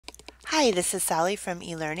Hi, this is Sally from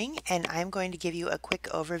eLearning, and I'm going to give you a quick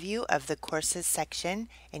overview of the courses section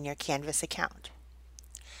in your Canvas account.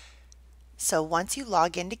 So once you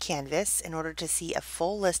log into Canvas, in order to see a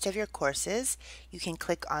full list of your courses, you can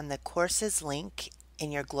click on the courses link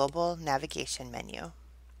in your global navigation menu.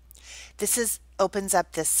 Opens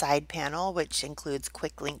up this side panel, which includes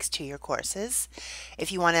quick links to your courses.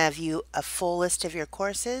 If you want to view a full list of your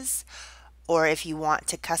courses, or if you want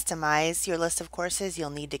to customize your list of courses, you'll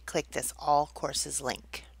need to click this All Courses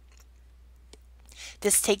link.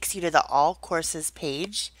 This takes you to the All Courses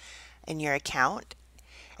page in your account,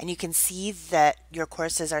 and you can see that your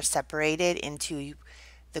courses are separated into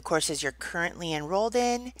the courses you're currently enrolled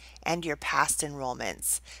in and your past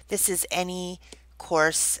enrollments. This is any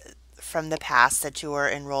course from the past that you were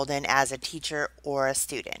enrolled in as a teacher or a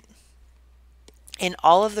student. In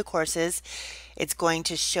all of the courses, it's going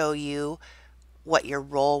to show you what your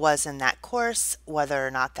role was in that course, whether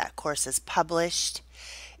or not that course is published.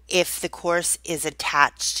 If the course is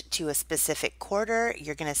attached to a specific quarter,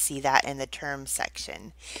 you're going to see that in the terms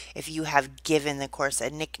section. If you have given the course a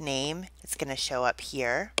nickname, it's going to show up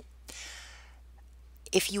here.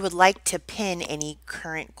 If you would like to pin any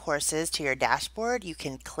current courses to your dashboard, you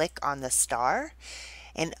can click on the star,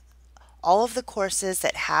 and all of the courses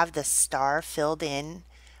that have the star filled in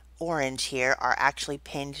orange here are actually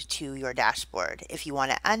pinned to your dashboard. If you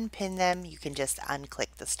want to unpin them, you can just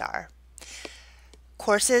unclick the star.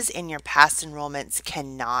 Courses in your past enrollments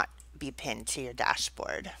cannot be pinned to your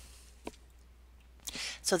dashboard.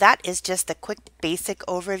 So that is just a quick basic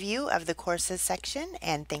overview of the courses section,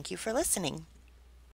 and thank you for listening.